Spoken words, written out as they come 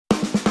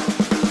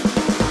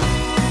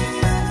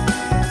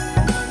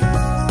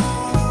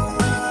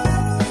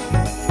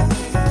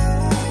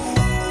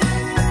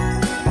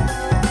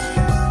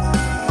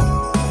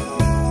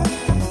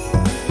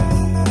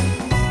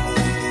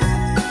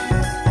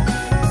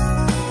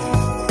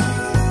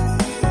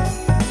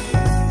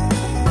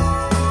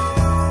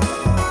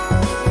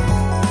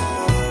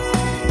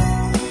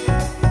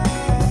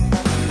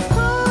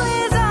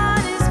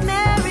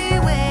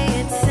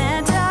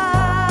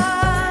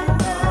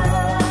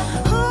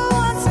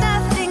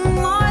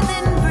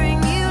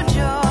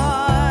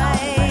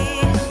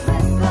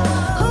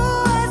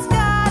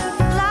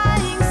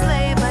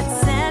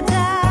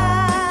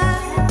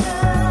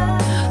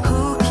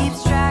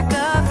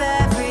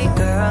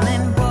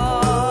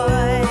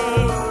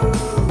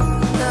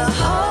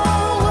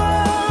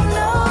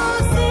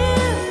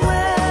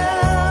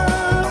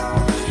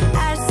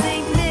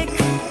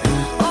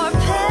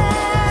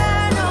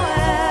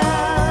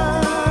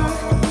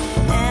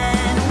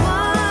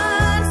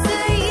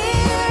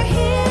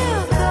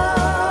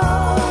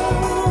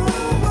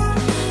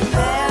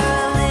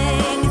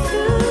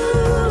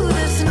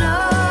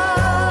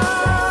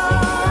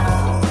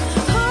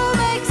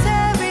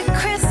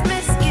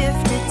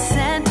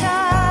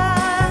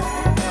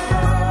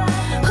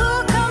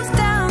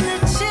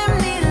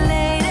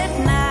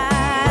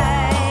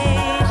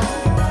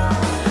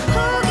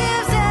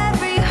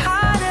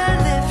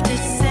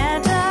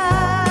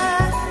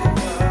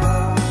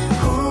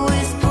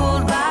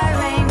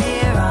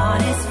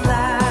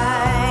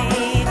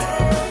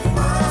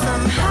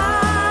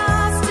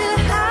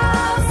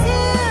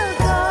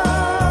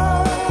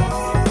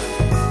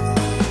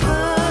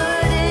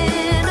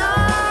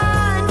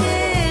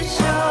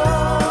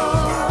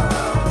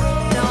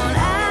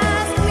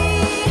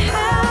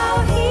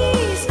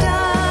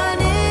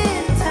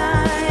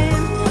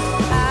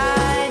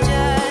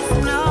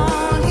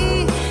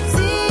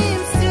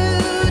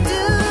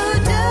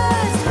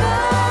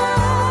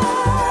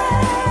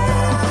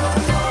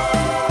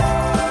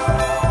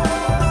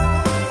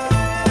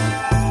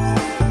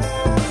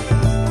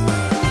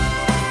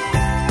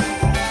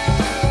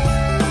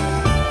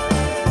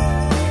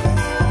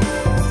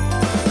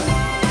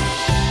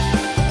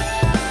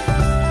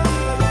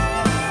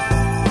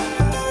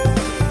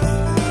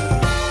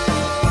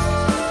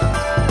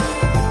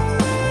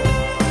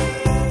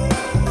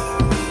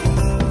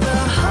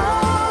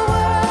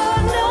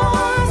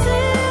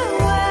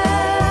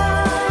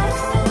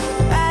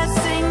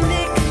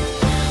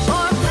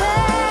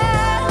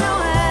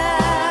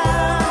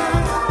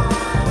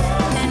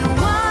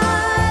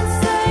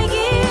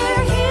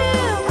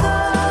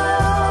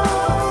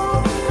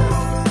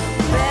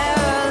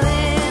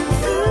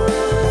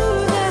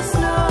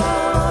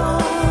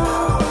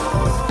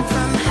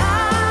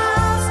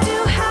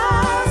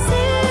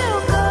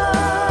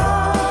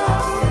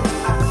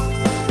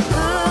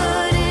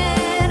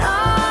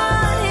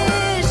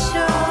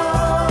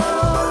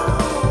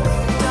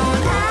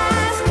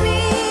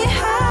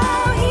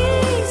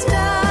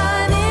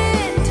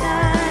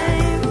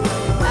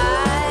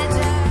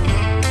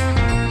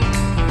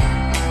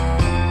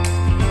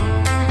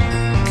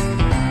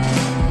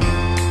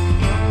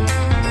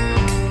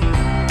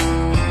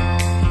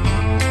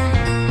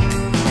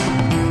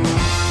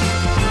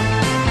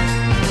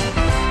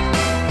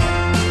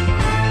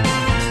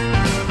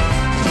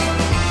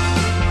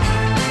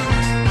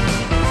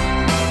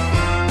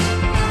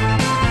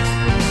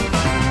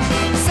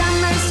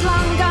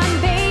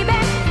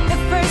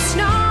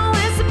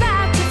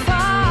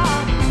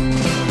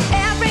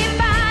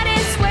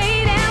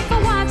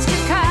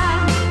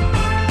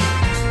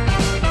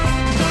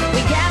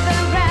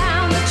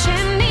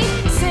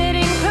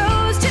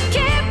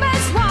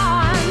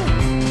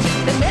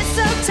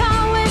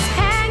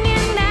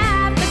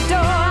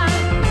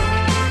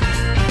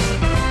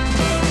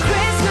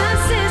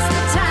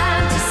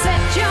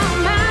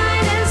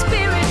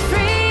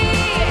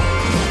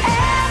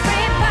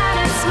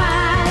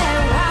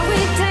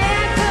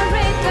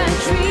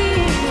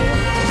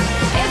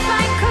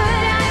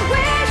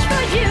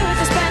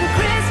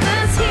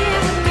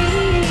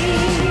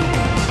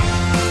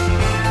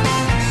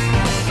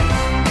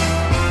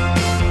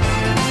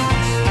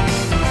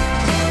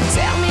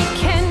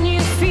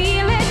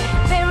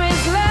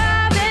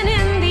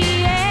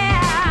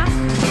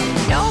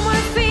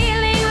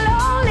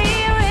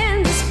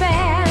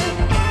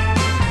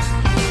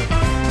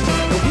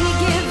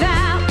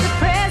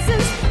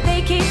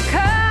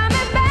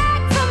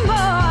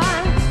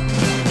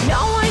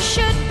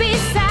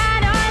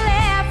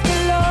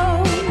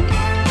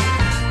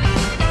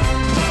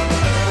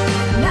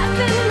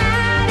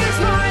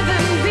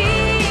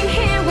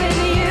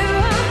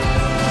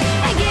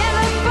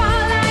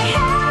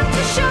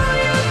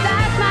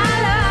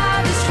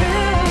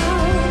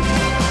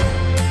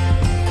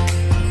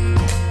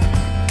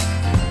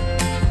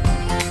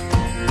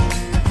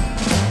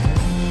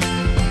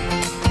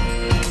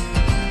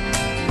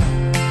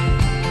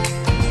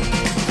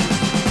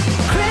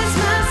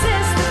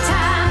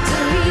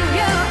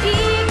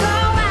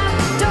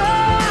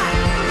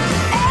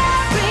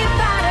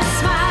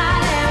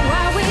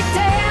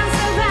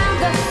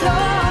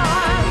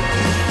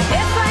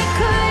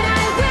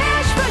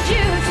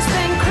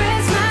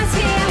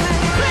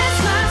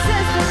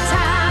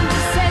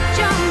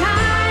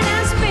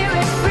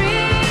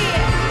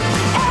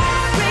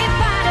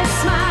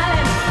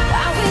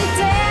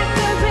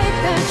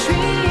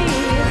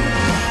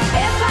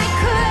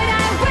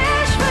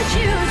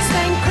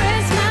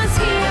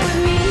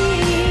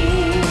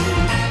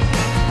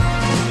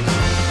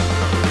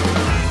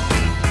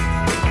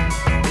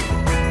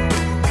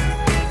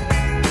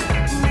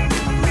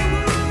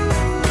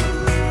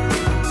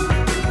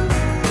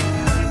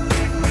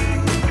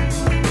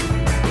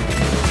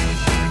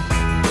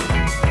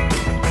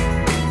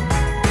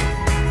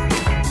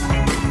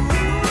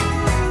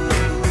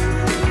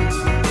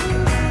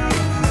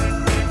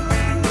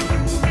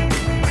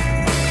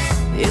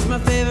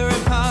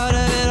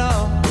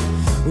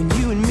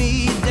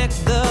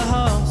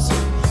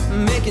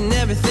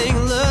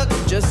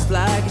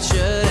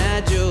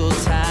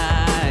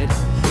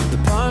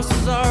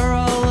Clauses are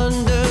all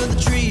under the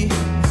tree,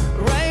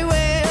 right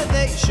where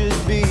they should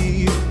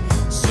be.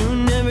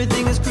 Soon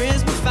everything is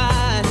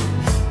Christmas-fied,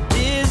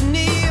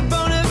 Disney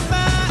bona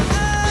fide.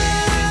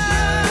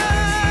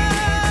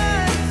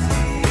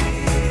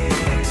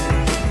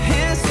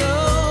 And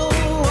so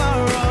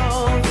are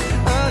all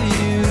of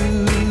you.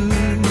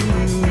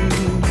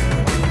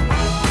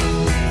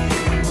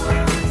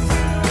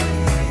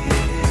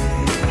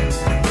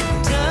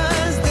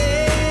 Does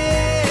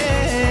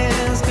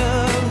this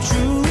come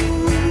true?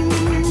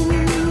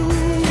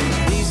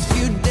 These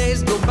few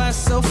days go by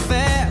so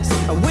fast,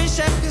 I wish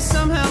I could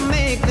somehow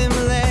make them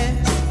last.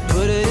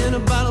 Put it in a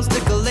bottle,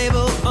 stick a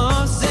label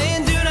on,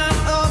 saying do not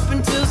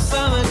open till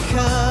summer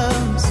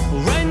comes.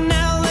 Right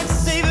now let's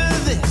savor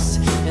this,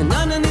 and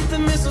underneath the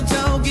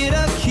mistletoe get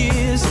a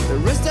kiss. The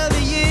rest of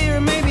the year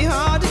may be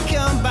hard to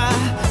come by,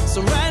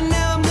 so right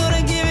now I'm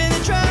gonna give it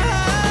a try.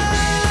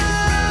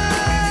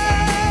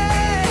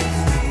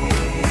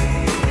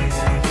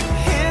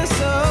 And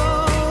so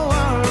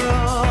are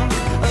all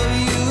of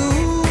you.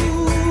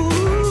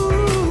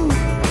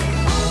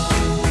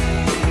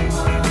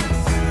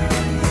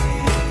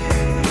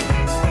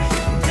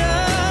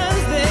 Does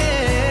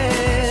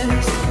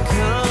this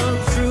come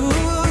true?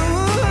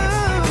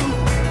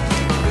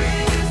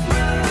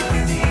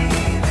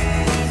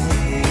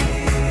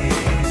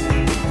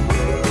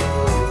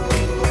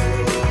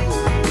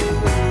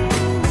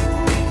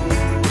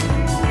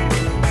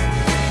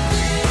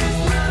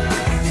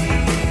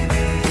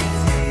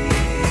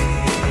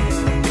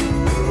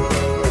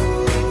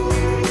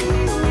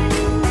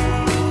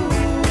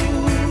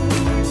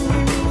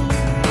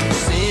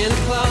 Santa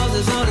Claus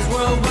is on his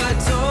worldwide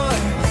tour,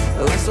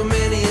 like so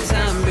many a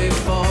time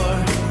before.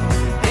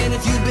 And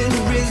if you've been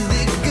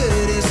really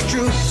good, it's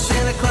true,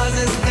 Santa Claus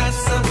has got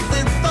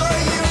something for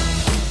you.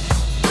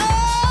 Oh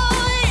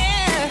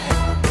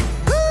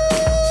yeah. Ooh,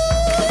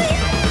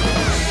 yeah.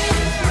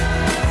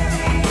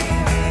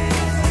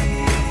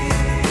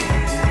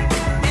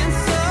 And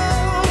so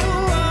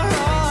are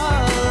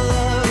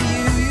all of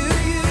you,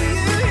 yeah.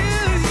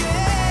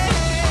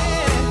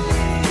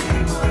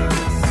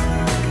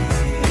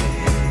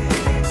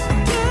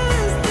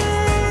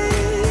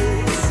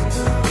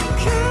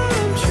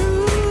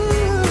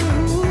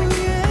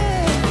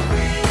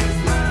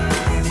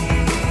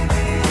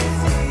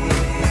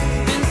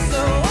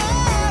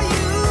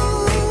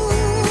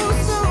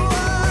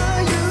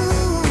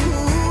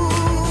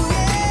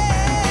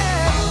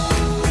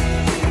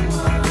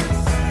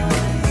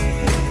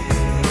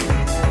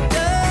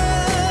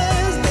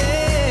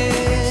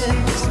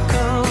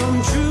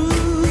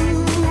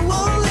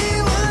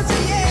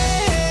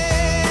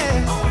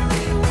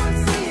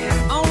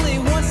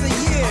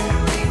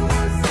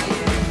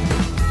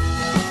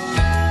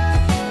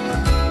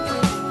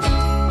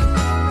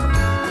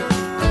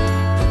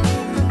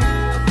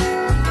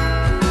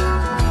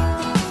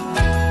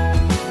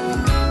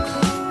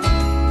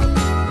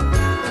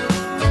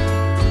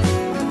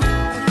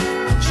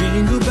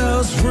 Jingle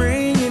bells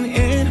ringing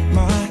in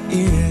my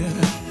ear.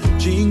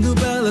 Jingle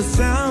bell, a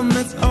sound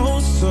that's oh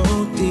so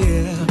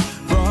dear.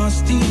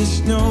 Frosty the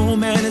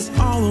snowman is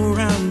all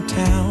around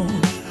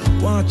town.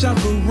 Watch out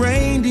for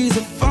reindeers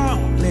are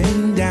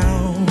falling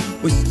down.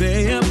 We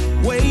stay up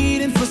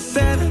waiting for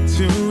Santa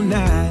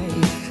tonight.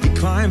 He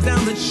climbs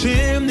down the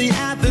chimney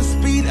at the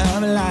speed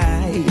of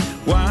light,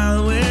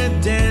 while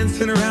we're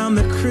dancing around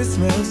the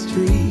Christmas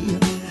tree,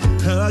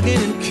 hugging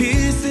and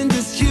kissing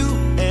just you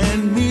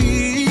and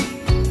me.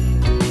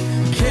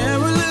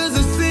 Carolers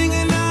are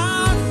singing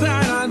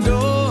outside our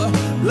door,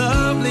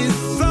 lovely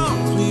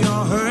songs we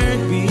all heard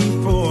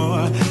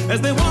before, as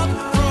they walk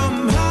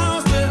from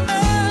house to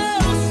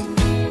house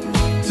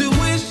to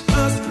wish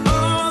us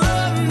all a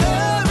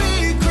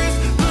Merry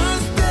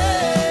Christmas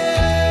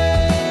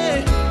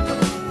Day.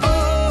 Oh,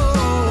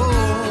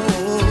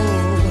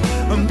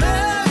 a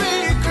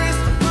Merry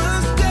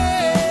Christmas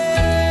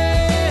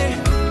Day.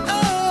 Oh,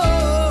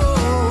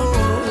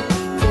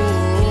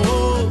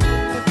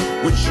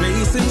 we're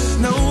chasing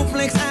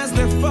snowflakes as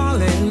they're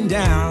falling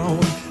down,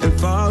 and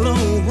follow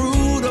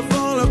Rudolph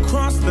all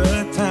across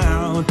the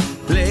town.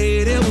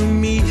 Later we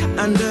meet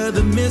under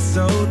the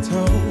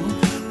mistletoe,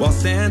 while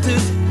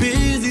Santa's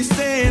busy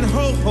saying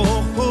ho ho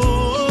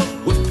ho.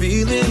 We're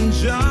feeling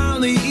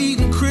jolly,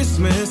 eating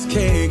Christmas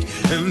cake,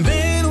 and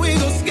then we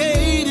go skating